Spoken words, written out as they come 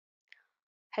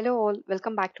Hello all,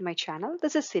 welcome back to my channel.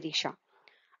 This is Sirisha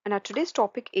and our today's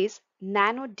topic is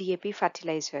Nano DAP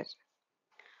fertilizer.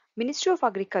 Ministry of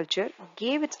Agriculture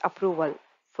gave its approval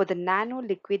for the Nano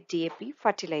liquid DAP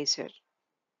fertilizer.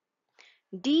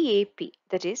 DAP,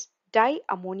 that is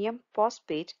diammonium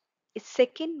phosphate, is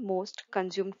second most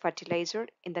consumed fertilizer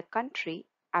in the country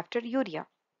after urea.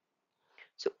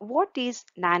 So what is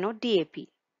Nano DAP?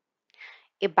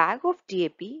 A bag of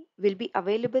DAP will be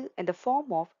available in the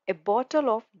form of a bottle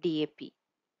of DAP.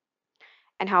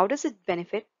 And how does it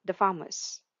benefit the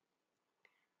farmers?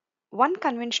 One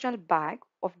conventional bag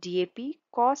of DAP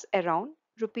costs around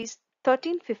rupees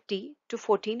 1350 to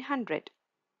 1400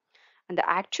 and the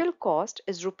actual cost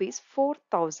is rupees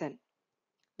 4000.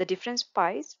 The difference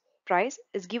price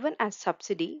is given as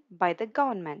subsidy by the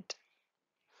government.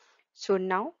 So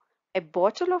now a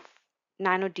bottle of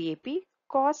Nano DAP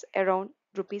costs around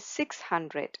rupees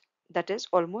 600, that is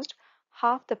almost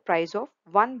half the price of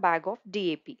one bag of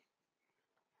DAP.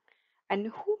 And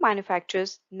who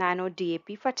manufactures Nano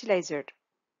DAP fertilizer?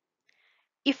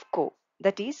 IFCO,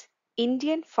 that is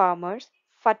Indian Farmers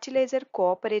Fertilizer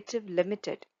Cooperative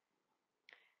Limited,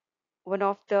 one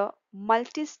of the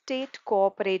multi-state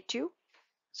cooperative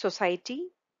society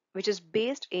which is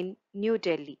based in New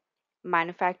Delhi,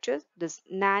 manufactures this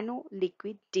nano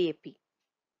liquid DAP.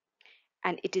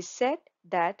 And it is said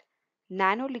that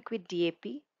nano liquid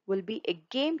DAP will be a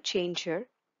game changer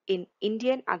in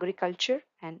Indian agriculture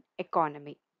and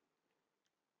economy.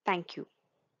 Thank you.